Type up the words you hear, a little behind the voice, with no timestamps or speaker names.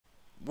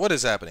What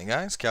is happening,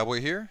 guys?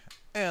 Cowboy here,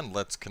 and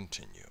let's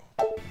continue.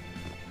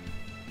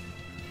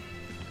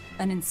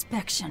 An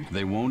inspection.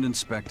 They won't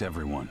inspect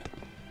everyone.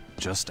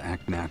 Just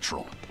act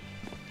natural.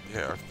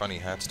 Yeah, our funny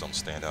hats don't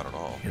stand out at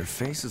all. Your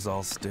face is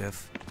all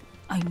stiff.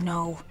 I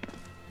know.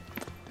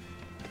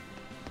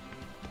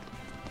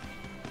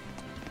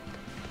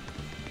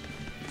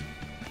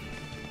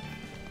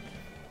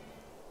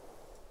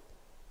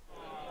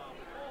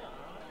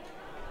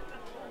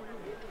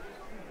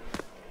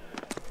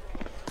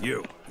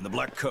 You, in the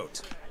black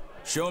coat.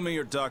 Show me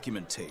your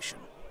documentation.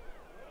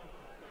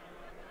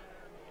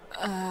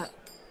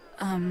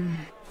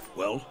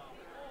 Well?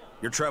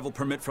 Your travel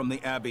permit from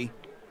the Abbey,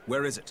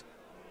 where is it?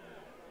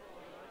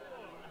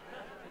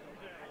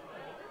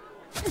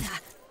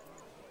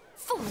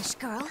 Foolish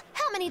girl,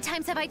 how many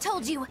times have I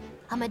told you?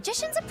 A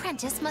magician's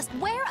apprentice must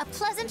wear a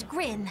pleasant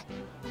grin.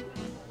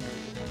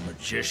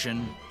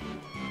 Magician?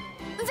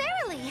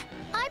 Verily,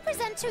 I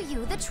present to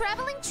you the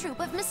traveling troupe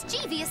of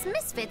mischievous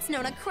misfits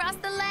known across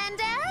the land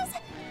as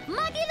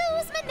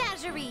Magilou's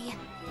Menagerie.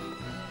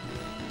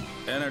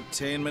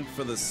 Entertainment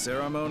for the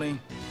ceremony?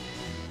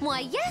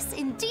 Why, yes,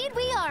 indeed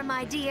we are,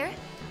 my dear.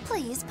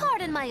 Please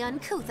pardon my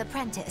uncouth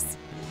apprentice.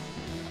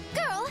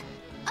 Girl,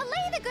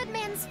 allay the good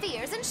man's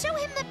fears and show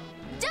him the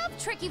dove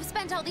trick you've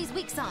spent all these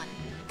weeks on.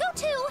 Go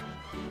to...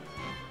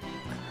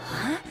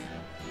 Huh?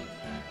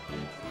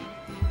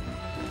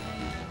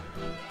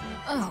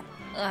 Oh,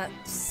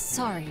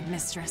 sorry,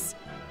 mistress.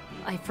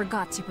 I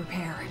forgot to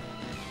prepare.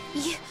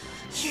 You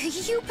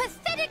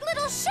pathetic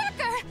little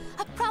shirker!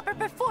 A proper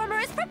performer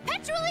is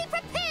perpetually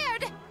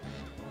prepared!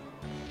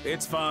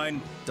 It's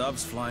fine.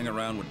 Doves flying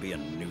around would be a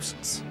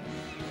nuisance.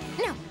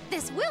 No,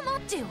 this will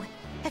not do.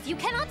 If you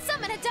cannot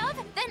summon a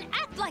dove, then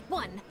act like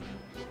one.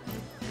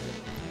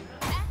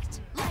 Act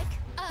like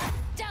a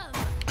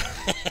dove.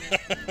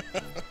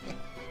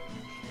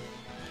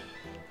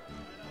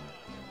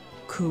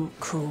 Cool.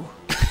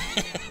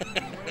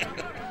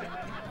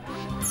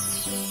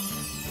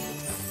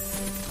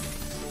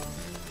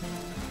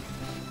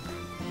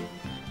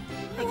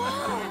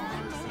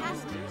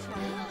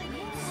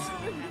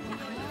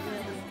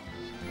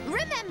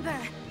 Remember,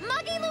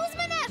 Magilou's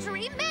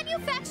Menagerie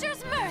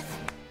manufactures mirth.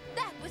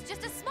 That was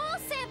just a small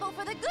sample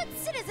for the good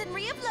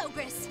citizenry of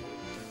Loegres.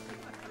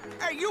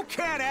 Hey, you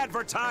can't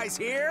advertise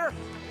here!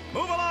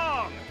 Move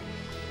along!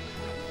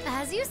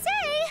 As you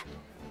say.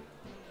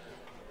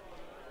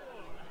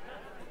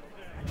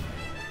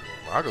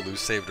 Magaloo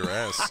saved her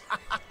ass.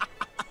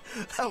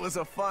 That was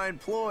a fine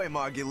ploy,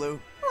 Magilou.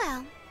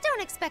 Well,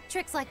 don't expect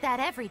tricks like that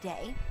every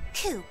day.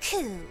 Coo.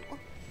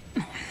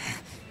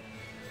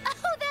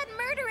 Oh, that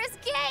murderous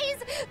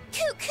gaze!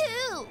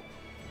 Coo.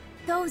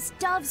 Those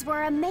doves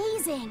were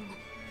amazing.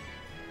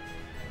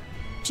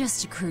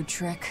 Just a crude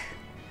trick.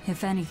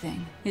 If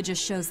anything, it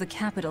just shows the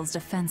capital's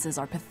defenses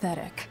are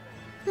pathetic.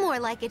 More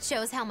like it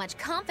shows how much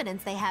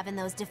confidence they have in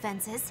those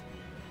defenses.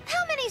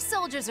 How many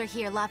soldiers are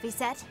here,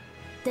 Laphicette?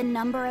 The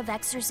number of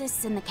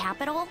exorcists in the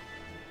capital?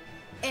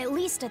 At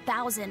least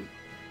 1,000.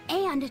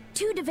 And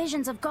 2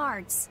 divisions of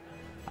guards.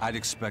 I'd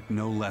expect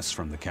no less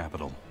from the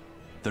capital.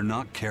 They're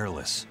not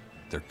careless.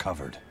 They're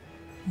covered.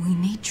 We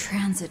need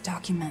transit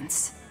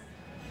documents.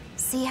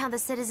 See how the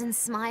citizens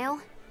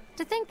smile?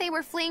 To think they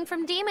were fleeing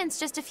from demons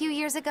just a few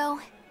years ago.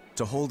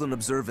 To hold an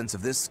observance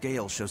of this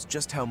scale shows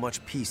just how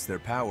much peace their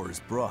power has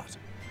brought.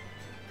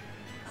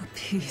 A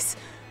piece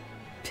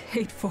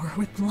paid for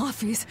with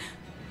Laffy's.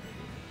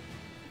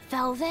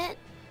 Velvet?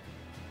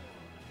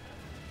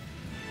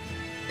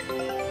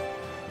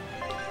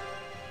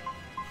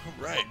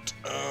 Right,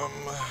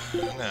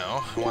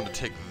 now, I want to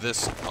take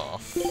this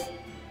off.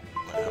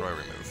 How do I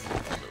remove?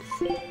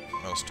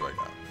 What else do I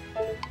got?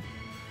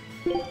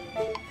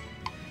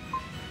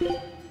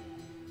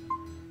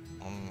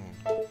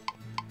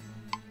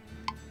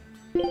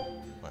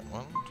 Wait,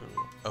 1, 2...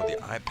 Oh,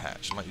 the eye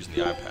patch. I'm not using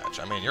the eye patch.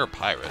 I mean, you're a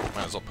pirate.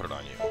 Might as well put it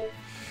on you.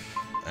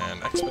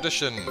 And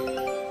expedition.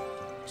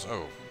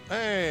 So,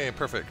 hey,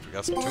 perfect. We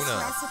got some This tuna.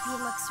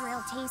 recipe looks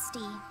real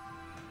tasty.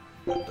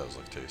 That does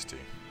look tasty.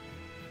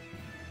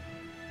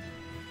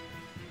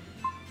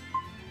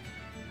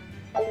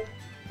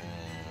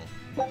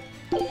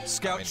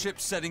 Scout ship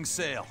setting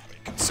sail.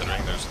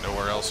 Considering there's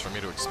nowhere else for me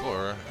to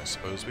explore, I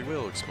suppose we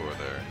will explore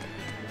there.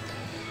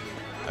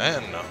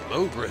 And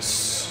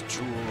Loegres,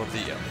 Jewel of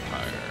the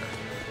Empire.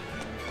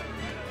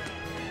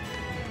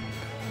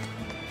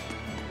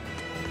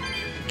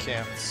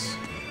 Cats.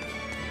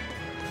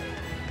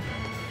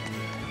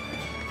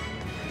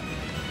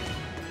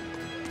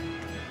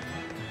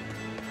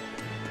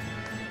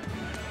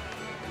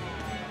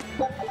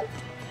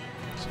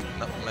 Some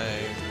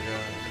nutmeg.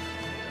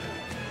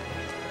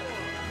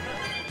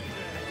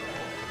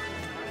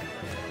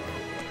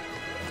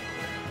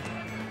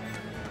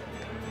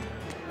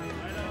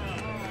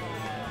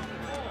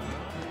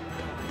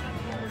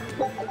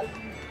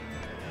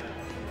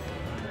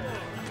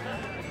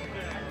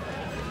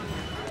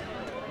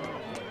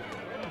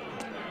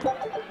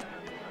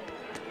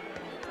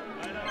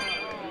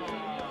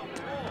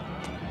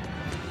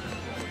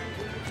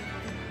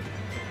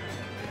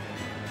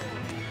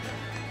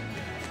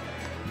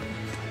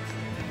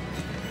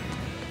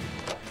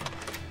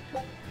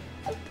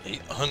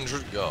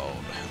 800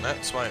 gold, and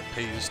that's why it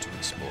pays to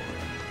explore.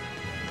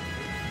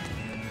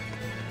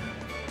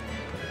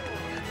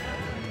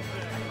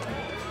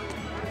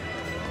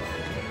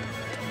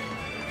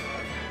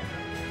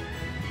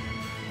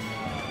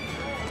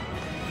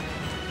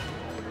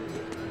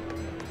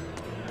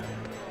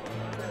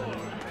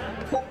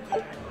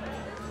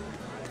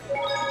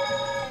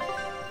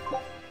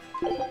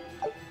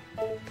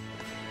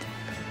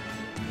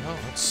 Well,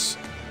 let's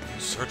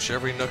search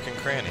every nook and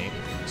cranny.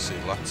 See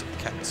lots of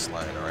cats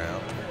lying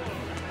around.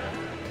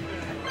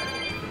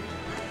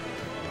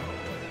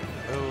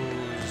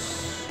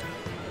 Those.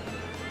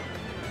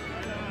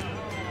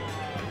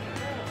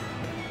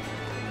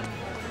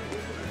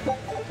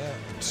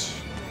 That.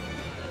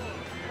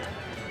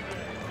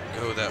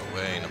 Go that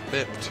way in a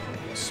bit.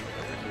 Swing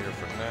over here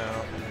for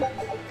now.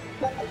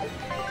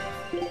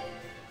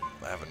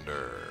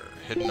 Lavender.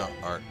 Hidden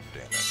art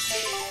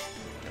damage.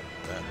 Get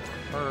that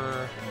for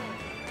her.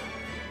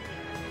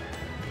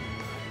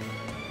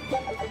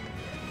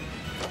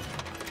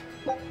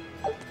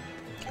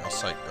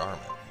 Calcite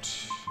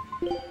garment.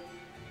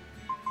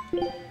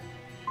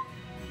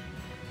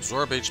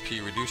 Absorb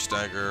HP, reduce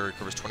stagger,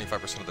 recovers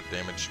 25% of the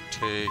damage you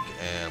take,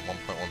 and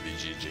 1.1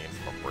 BG gained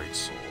from a break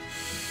soul.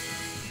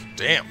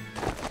 Damn!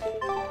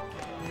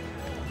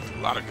 A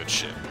lot of good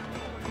shit.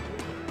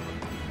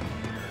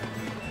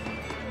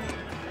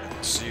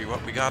 Let's see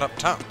what we got up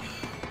top.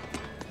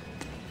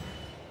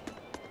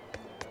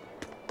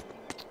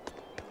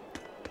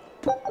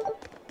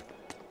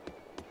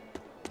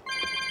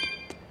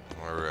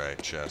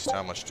 Alright, chest.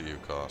 How much do you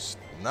cost?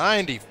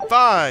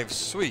 95!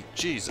 Sweet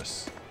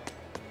Jesus.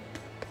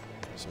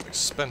 Some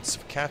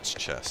expensive cat's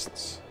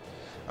chests.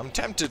 I'm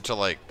tempted to,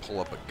 like, pull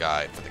up a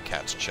guide for the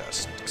cat's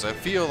chest, because I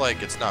feel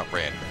like it's not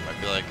random. I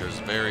feel like there's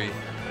very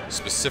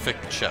specific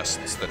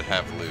chests that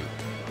have loot,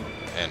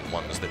 and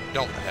ones that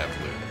don't have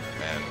loot.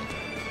 And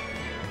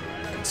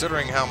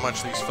considering how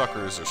much these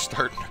fuckers are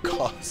starting to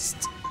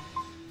cost,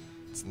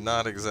 it's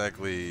not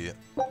exactly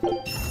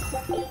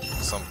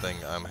something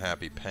I'm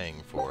happy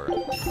paying for.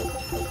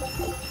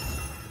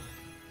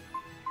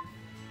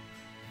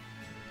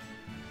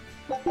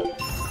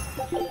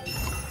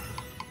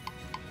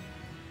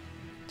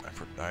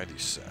 Aphrodite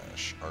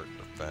sash, art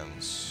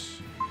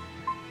defense.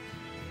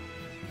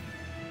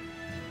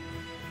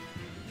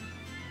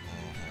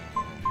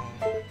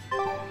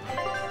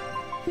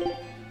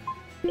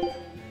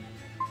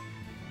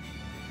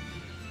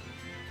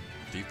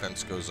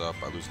 Defense goes up,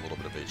 I lose a little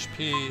bit of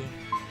HP.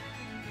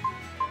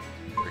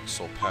 Break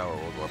soul power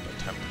will go up by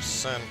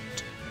 10%.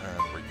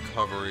 And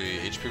recovery,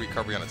 HP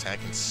recovery on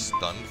attacking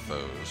stunned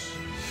foes.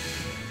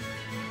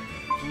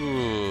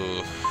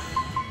 Ooh.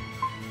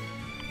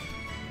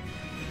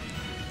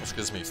 This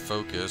gives me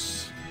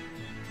focus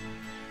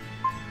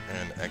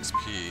and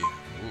XP.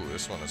 Ooh,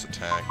 this one is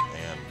attack,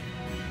 and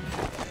I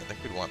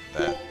think we'd want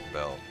that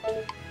belt.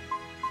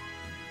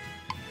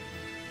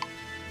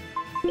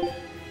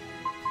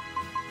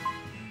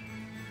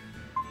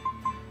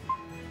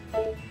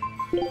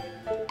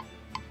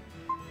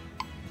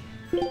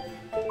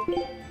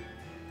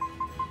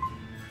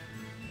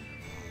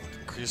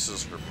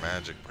 Increases her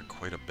magic by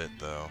quite a bit,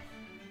 though.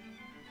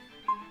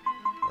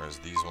 Whereas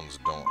these ones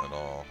don't at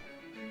all.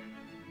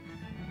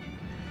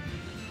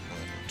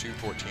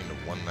 214 to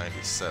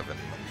 197.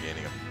 I'm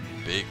gaining a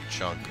big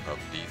chunk of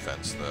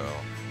defense, though.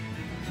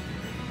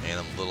 And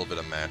a little bit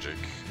of magic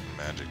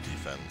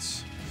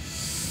defense.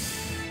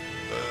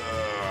 1,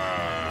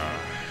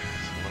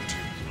 2,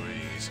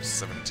 3, so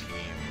 17.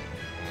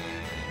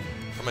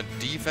 From a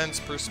defense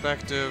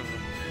perspective,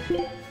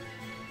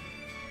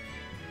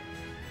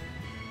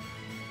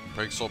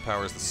 break soul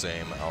power is the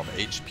same. I'll have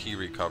HP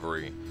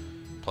recovery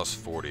plus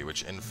 40,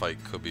 which in fight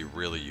could be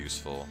really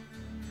useful.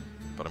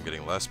 But I'm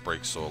getting less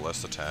break soul,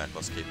 less attack,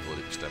 less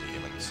capability for STEM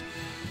humans.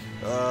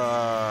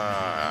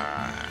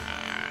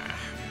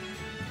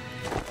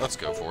 Let's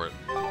go for it.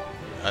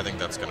 I think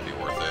that's going to be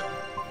worth it.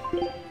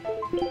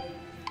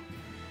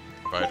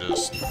 If I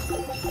just...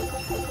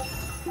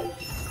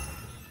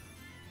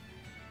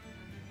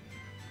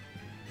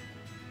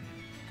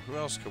 Who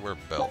else could wear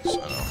belts? I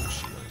know,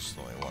 she was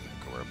the only one who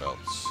could wear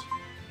belts.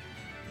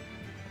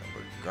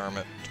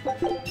 Garment.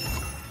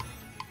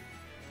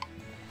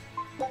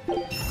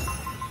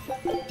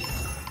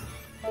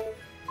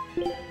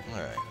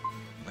 Alright,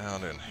 now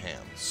to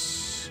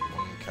enhance.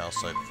 One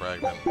calcite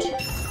fragment. There you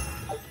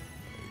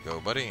go,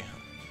 buddy.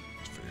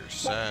 For your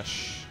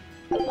sash.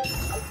 Damn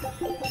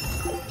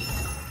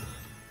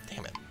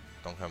it.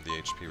 Don't have the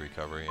HP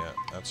recovery yet.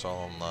 That's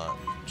all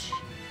unlocked.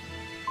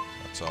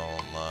 That's all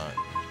unlocked.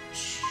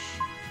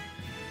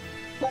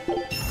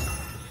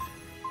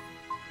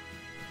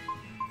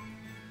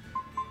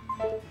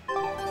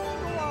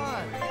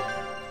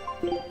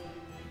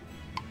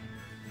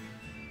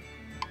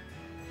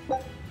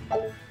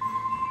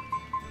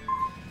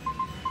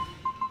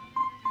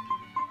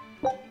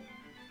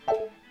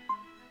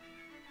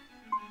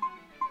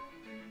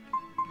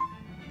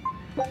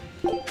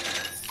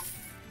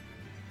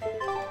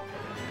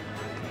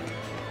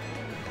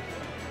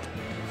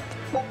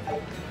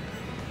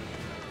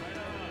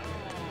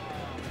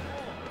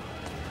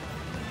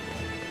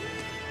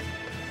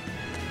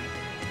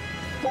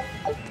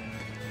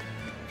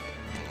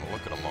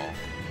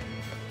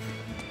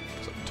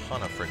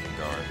 ton of freaking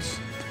guards.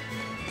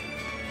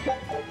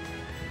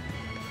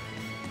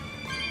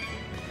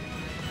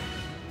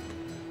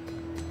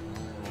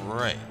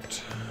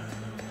 Right.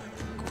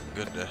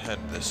 We're good to head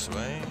this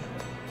way.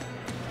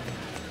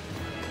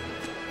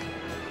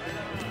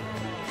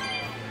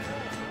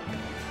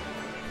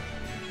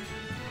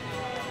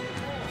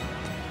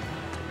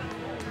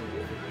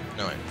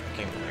 No, wait, I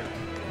came from here.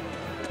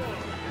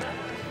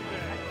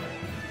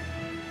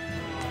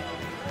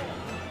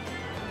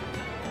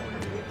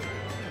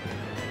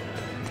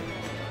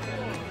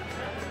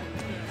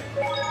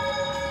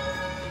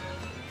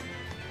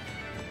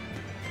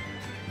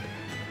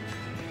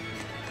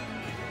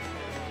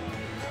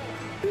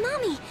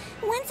 Mommy,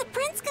 when's the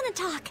prince gonna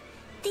talk?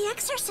 The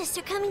exorcists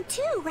are coming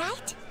too,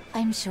 right?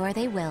 I'm sure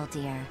they will,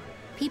 dear.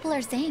 People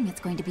are saying it's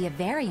going to be a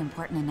very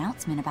important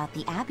announcement about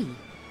the Abbey.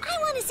 I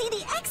want to see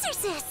the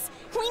exorcists!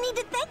 We need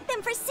to thank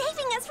them for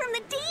saving us from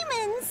the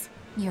demons!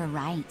 You're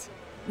right.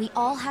 We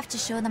all have to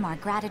show them our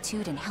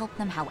gratitude and help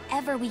them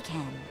however we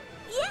can.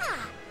 Yeah!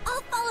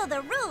 I'll follow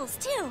the rules,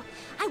 too.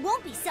 I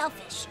won't be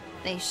selfish.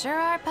 They sure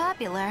are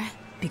popular.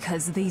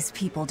 Because these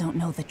people don't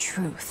know the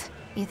truth.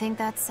 You think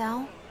that's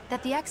so?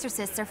 That the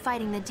exorcists are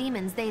fighting the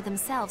demons they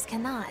themselves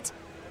cannot.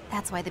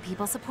 That's why the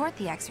people support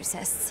the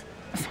exorcists.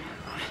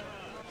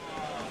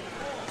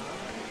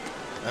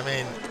 I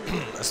mean,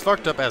 as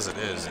fucked up as it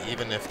is,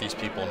 even if these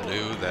people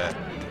knew that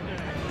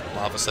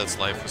Lavaset's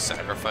life was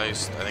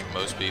sacrificed, I think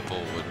most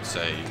people would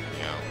say,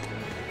 you know,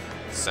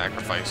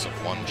 sacrifice of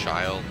one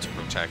child to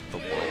protect the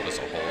world as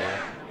a whole.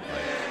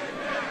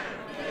 Like,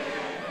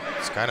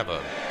 it's kind of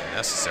a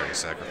necessary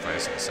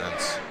sacrifice in a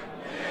sense.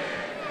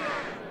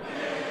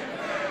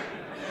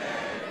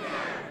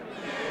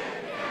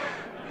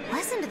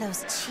 Listen to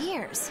those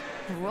cheers.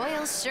 The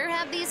royals sure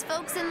have these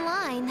folks in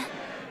line.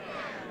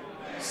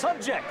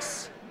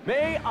 Subjects,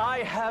 may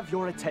I have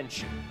your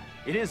attention?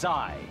 It is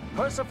I,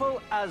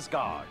 Percival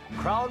Asgard,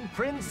 Crown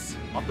Prince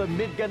of the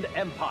Midgand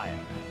Empire.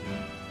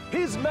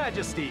 His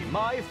Majesty,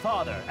 my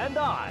father, and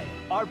I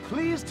are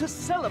pleased to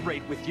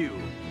celebrate with you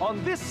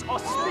on this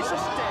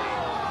auspicious day.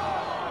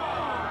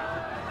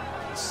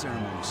 The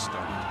ceremony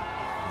started.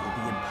 It'll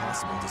be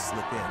impossible to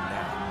slip in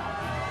now.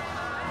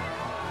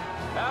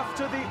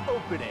 After the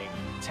opening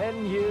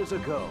 10 years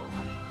ago,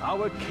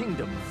 our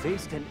kingdom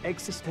faced an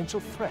existential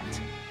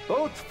threat,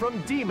 both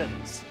from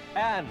demons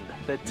and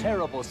the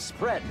terrible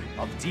spread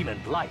of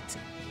demon blight.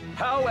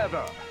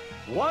 However,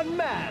 one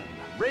man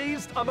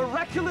raised a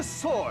miraculous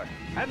sword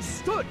and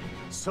stood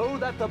so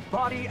that the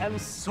body and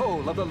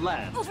soul of the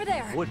land Over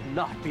there! would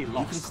not be You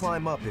lost. can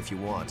climb up if you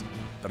want,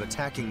 but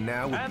attacking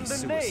now would And be the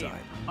suicide. name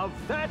of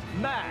that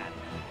man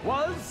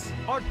was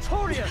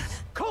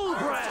Artorius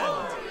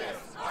Colbrand.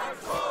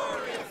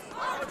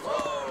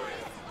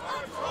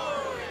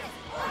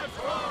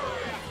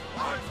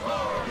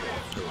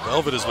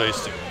 Velvet is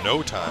wasting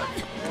no time.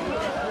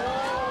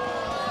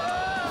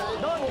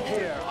 None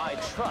here, I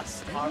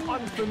trust, are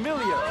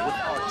unfamiliar with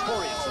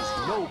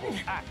Artorius' noble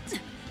act.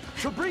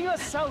 To bring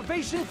us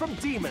salvation from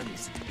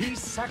demons, he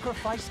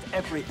sacrificed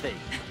everything.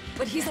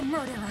 But he's a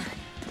murderer.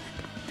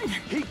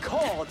 He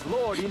called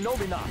Lord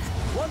Inomata,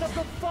 one of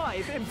the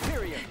 5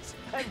 Empyreans,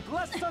 and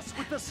blessed us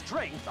with the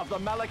strength of the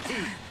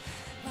Malachim.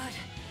 But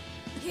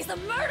he's a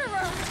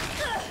murderer!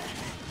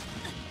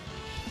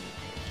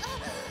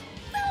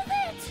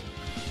 Velvet!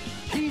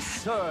 He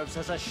serves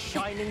as a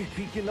shining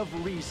beacon of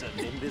reason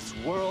in this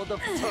world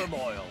of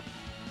turmoil.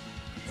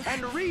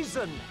 And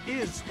reason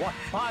is what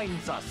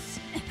binds us.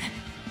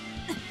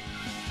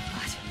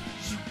 But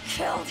you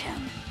killed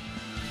him!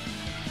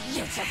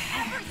 You took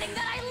everything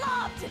that I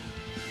loved!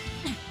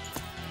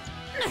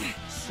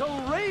 So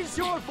raise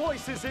your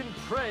voices in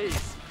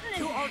praise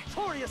to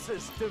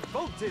Artorius'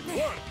 devoted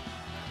work,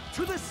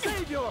 to the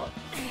Savior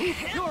who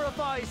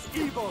purifies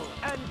evil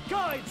and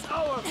guides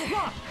our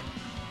flock.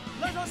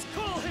 Let us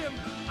call him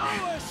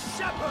our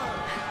shepherd!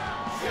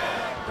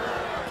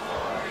 Shepherd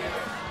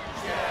Artorius!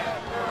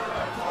 Shepherd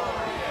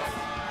Artorius!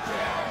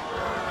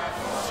 Shepherd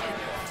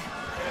Artorius!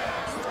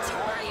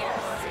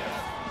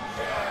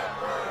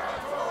 Shepherd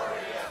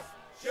Artorius!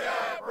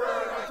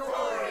 Shepherd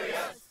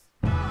Artorius!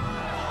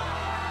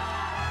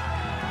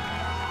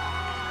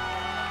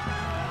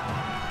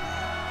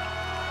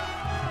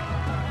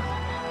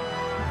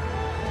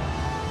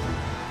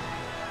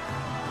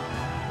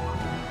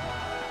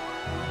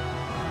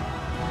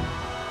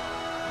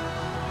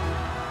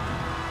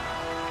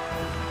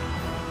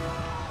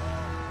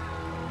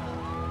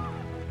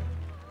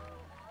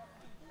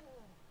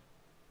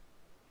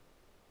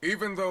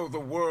 Even though the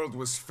world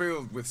was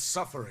filled with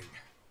suffering,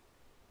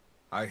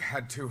 I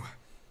had to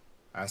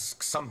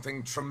ask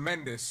something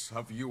tremendous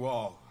of you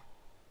all.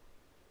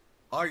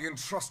 I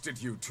entrusted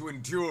you to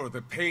endure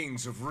the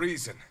pains of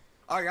reason.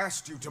 I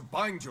asked you to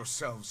bind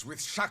yourselves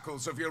with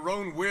shackles of your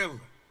own will.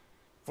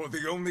 For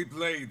the only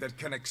blade that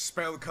can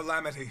expel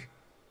calamity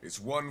is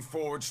one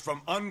forged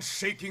from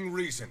unshaking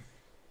reason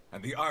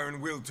and the iron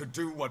will to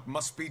do what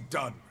must be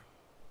done.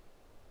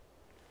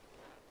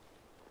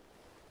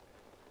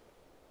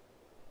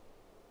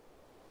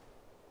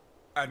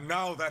 And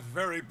now that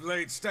very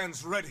blade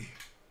stands ready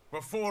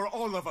before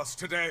all of us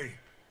today,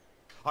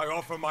 I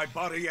offer my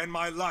body and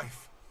my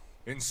life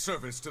in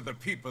service to the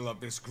people of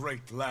this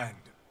great land.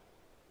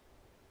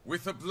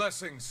 With the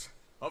blessings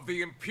of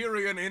the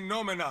Empyrean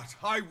Innominate,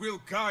 I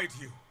will guide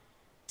you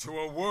to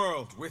a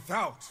world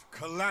without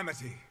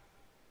calamity.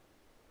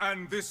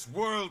 And this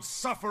world's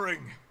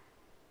suffering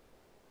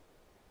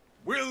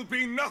will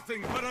be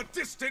nothing but a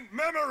distant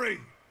memory!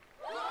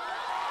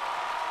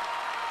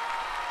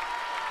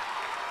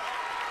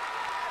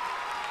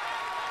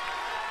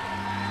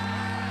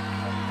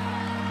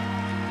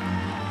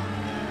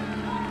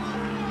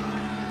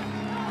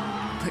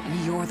 But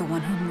you're the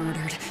one who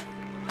murdered.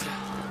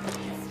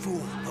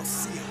 Fool, they'll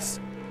see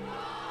us.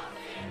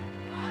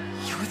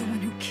 You're the one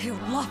who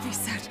killed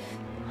Laphicet.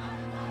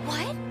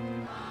 What?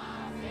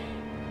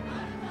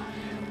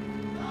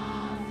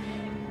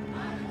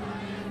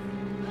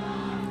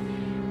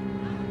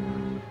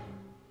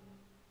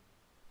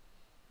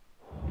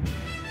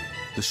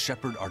 The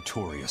Shepherd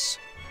Artorias.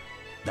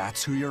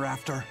 That's who you're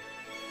after?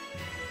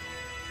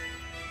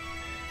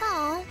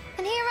 Oh,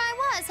 and here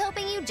I was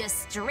hoping you'd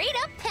just straight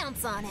up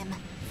pounce on him.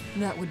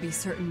 That would be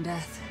certain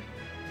death.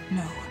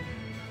 No.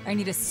 I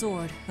need a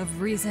sword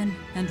of reason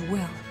and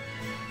will.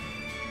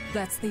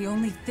 That's the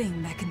only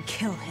thing that can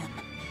kill him.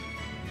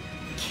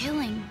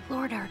 Killing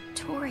Lord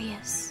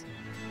Artorias.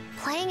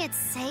 Playing it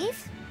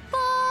safe?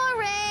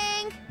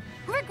 Boring!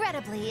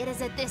 Regrettably, it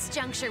is at this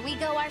juncture we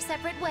go our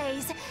separate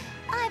ways.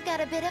 I've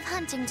got a bit of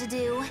hunting to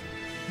do.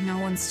 No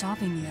one's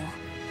stopping you.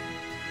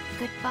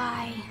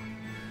 Goodbye.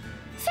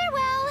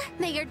 Farewell!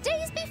 May your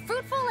days be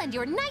fruitful and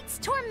your nights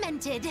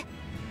tormented!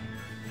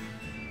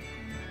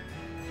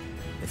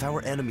 If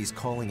our enemy's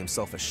calling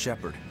himself a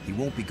shepherd, he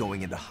won't be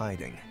going into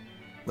hiding.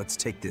 Let's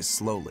take this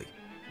slowly.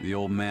 The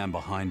old man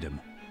behind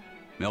him.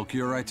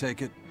 Melchior, I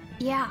take it?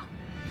 Yeah.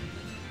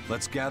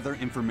 Let's gather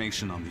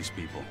information on these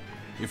people.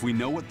 If we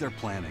know what they're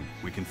planning,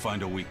 we can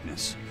find a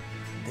weakness.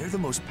 They're the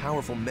most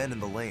powerful men in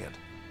the land.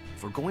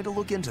 If we're going to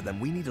look into them,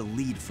 we need a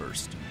lead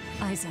first.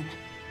 Eisen,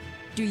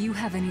 do you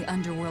have any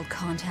underworld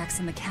contacts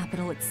in the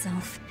capital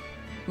itself?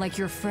 Like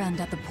your friend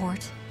at the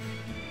port?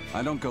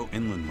 I don't go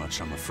inland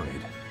much, I'm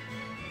afraid.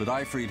 But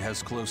Eifried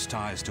has close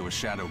ties to a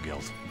shadow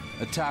guild.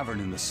 A tavern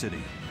in the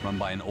city, run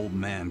by an old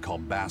man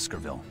called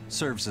Baskerville,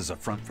 serves as a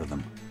front for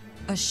them.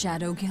 A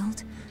shadow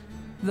guild?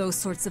 Those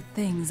sorts of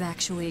things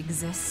actually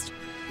exist?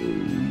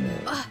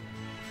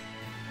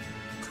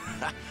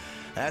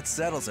 That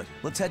settles it.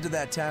 Let's head to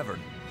that tavern.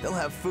 They'll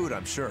have food,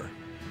 I'm sure.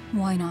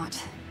 Why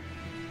not?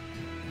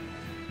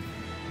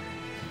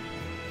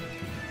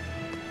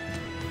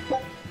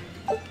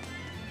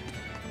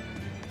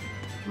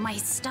 My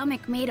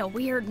stomach made a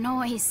weird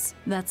noise.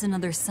 That's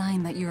another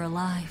sign that you're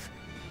alive.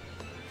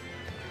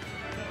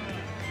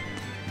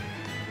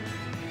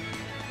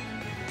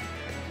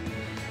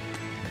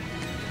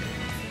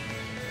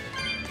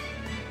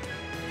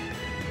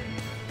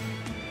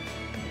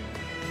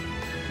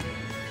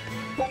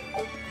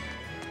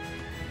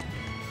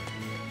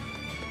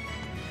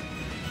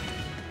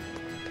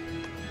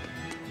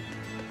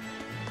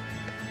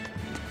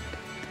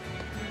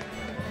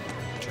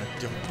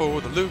 Checking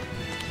for the loot.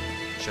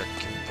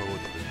 Checking for the loot.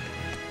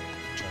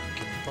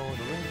 Checking for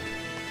the loot.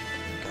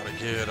 Gotta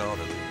get all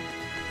the loot.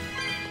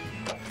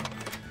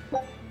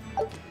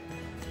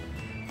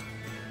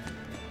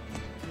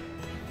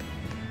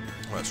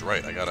 Oh, that's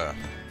right, I gotta...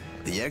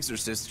 The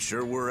exorcists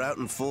sure were out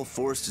in full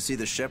force to see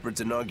the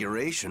shepherd's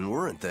inauguration,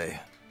 weren't they?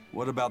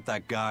 What about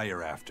that guy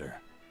you're after?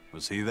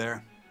 Was he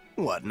there?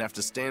 What, and have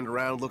to stand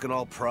around looking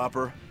all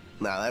proper?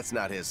 Nah, that's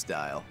not his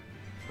style.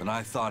 But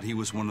I thought he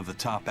was one of the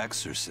top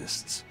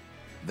exorcists.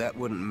 That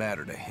wouldn't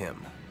matter to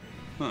him.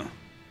 Huh.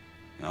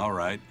 All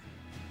right.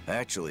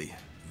 Actually,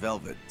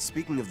 Velvet,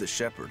 speaking of the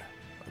shepherd,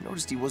 I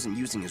noticed he wasn't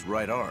using his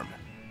right arm.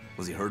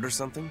 Was he hurt or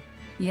something?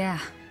 Yeah.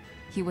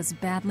 He was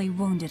badly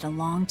wounded a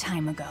long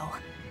time ago.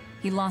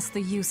 He lost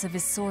the use of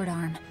his sword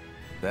arm.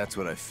 That's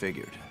what I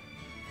figured.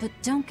 But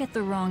don't get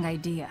the wrong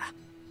idea.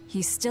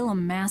 He's still a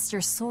master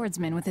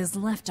swordsman with his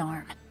left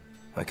arm.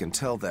 I can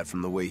tell that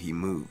from the way he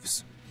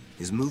moves.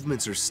 His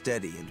movements are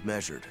steady and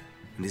measured,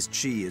 and his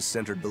chi is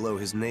centered below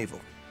his navel.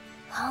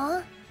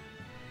 Huh?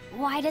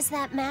 Why does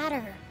that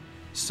matter?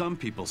 Some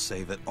people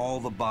say that all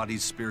the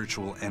body's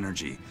spiritual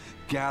energy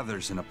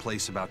gathers in a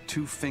place about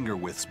 2 finger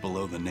widths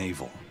below the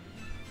navel.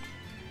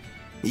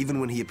 Even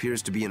when he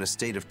appears to be in a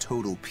state of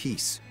total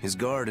peace, his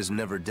guard is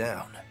never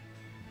down.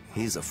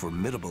 He's a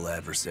formidable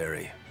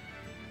adversary.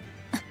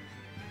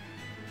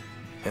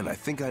 And I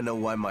think I know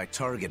why my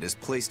target has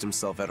placed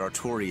himself at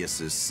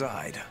Artorias'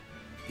 side.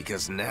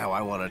 Because now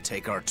I want to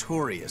take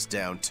Artorias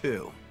down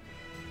too.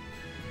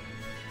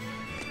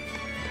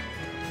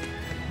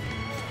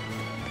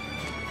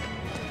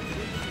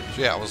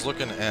 So yeah, I was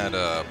looking at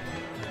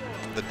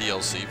the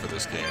DLC for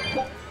this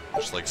game,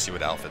 just like see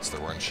what outfits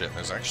there were and shit. And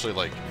there's actually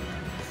like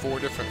 4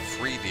 different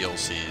free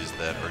DLCs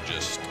that are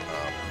just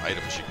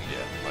items you can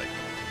get, like,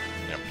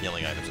 you know,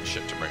 healing items and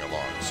shit to bring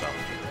along. So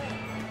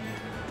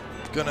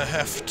gonna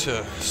have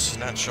to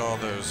snatch all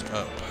those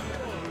up.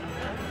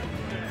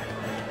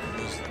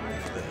 What is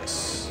this?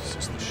 Is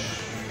this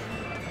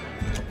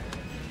the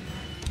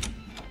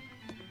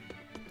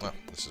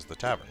this is the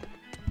tavern.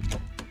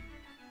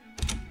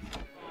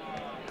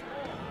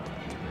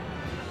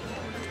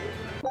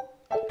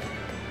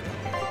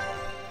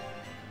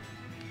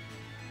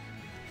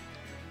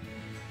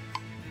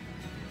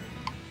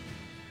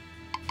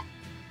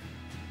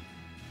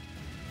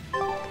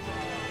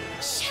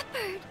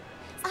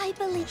 I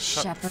believe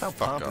Shut the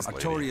fuck up, lady.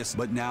 Artorias,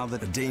 but now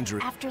that A danger.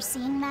 After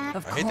seeing that,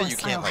 Of I hate that you course,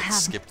 can't, I'll like, have...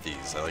 skip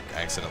these. I, like,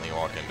 accidentally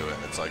walk into it,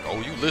 and it's like, oh,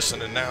 you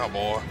listening now,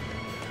 boy.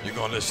 You're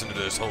gonna listen to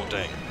this whole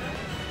thing.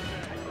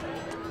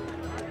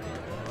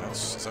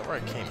 Is that where I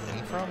came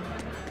in from?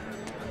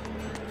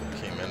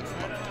 I came in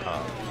from up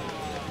top.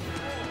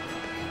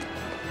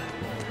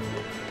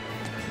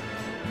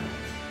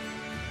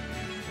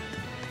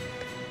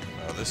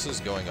 No, this is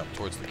going up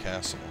towards the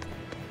castle.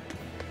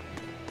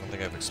 I don't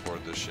think I've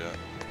explored this yet.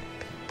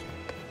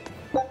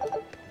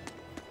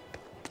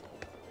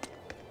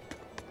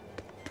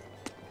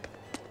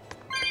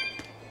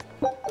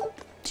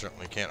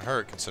 Certainly can't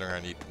hurt, considering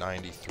I need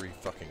 93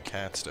 fucking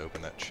cats to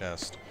open that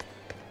chest.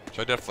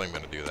 So I definitely am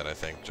going to do that, I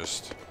think.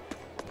 Just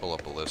pull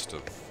up a list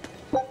of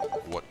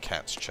what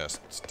cats'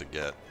 chests to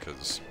get,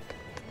 because...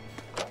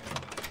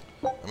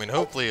 I mean,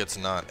 hopefully it's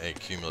not a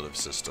cumulative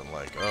system,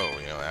 like, oh,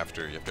 you know,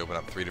 after you have to open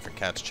up 3 different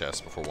cats'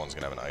 chests before one's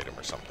going to have an item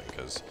or something,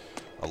 because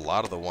a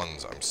lot of the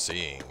ones I'm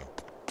seeing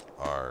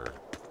are...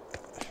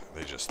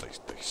 They you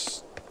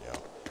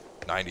know,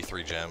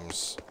 93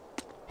 gems,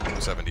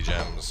 70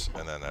 gems,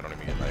 and then I don't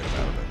even get an item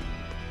out of it.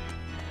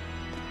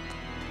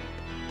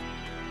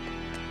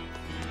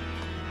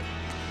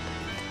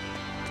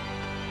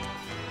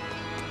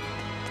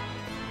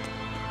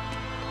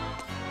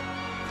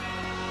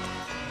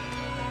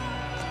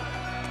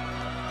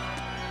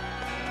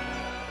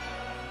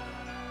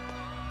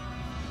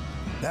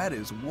 That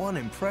is one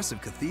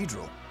impressive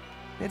cathedral.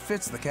 It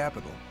fits the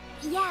capital.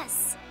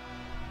 yes.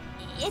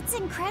 It's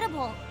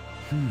incredible.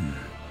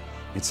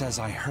 It's as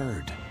I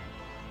heard.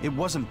 It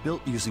wasn't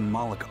built using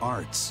Moloch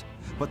arts,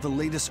 but the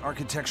latest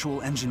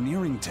architectural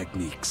engineering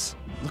techniques.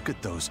 Look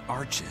at those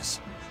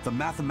arches, the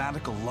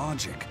mathematical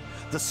logic,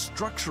 the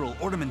structural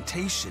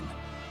ornamentation.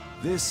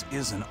 This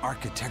is an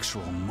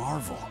architectural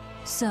marvel.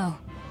 So,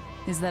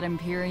 is that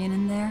Empyrean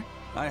in there?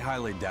 I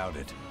highly doubt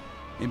it.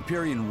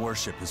 Empyrean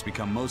worship has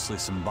become mostly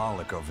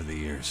symbolic over the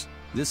years.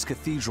 This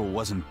cathedral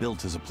wasn't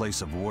built as a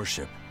place of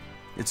worship.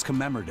 It's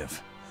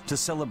commemorative, to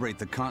celebrate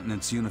the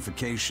continent's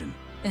unification.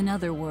 In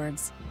other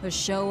words, a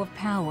show of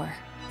power.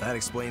 That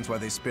explains why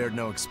they spared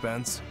no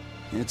expense.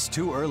 It's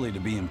too early to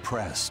be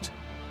impressed.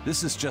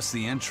 This is just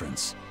the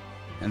entrance,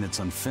 and it's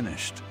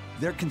unfinished.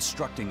 They're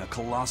constructing a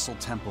colossal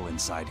temple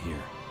inside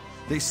here.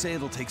 They say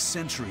it'll take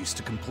centuries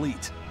to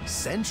complete.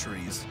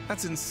 Centuries?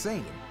 That's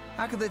insane.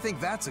 How could they think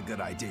that's a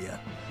good idea?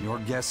 Your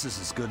guess is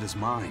as good as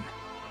mine.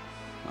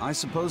 I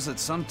suppose that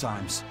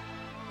sometimes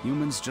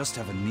humans just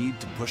have a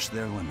need to push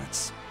their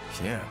limits.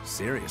 Yeah,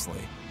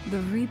 seriously. The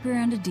Reaper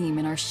and a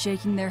demon are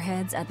shaking their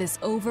heads at this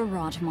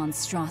overwrought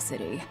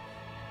monstrosity.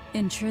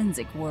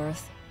 Intrinsic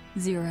worth,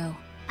 0.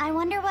 I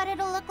wonder what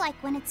it'll look like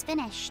when it's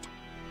finished.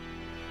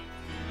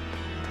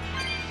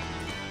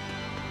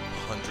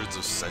 Hundreds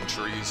of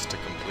centuries to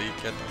complete?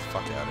 Get the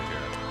fuck out of here.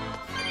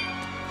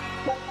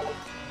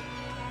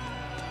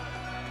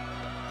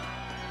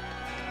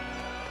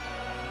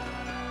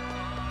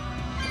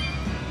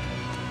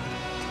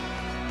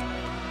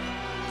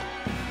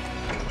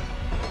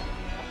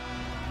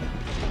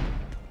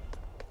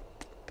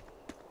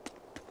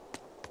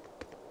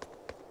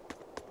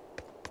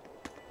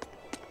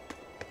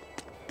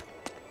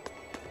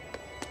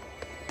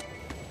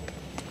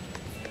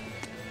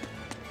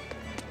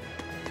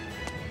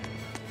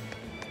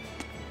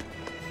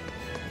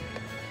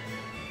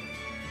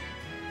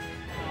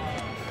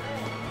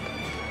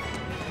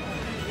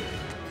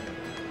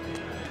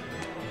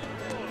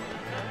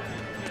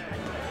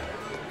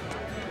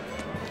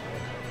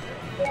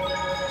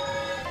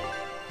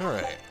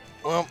 Alright,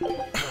 well,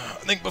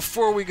 I think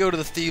before we go to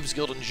the Thieves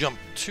Guild and jump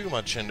too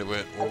much into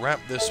it, we'll wrap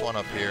this one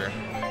up here.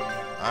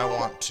 I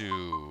want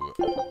to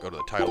go to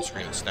the title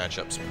screen and snatch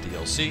up some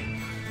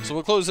DLC. So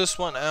we'll close this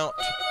one out,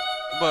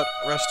 but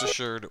rest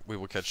assured, we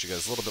will catch you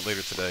guys a little bit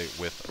later today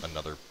with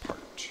another part.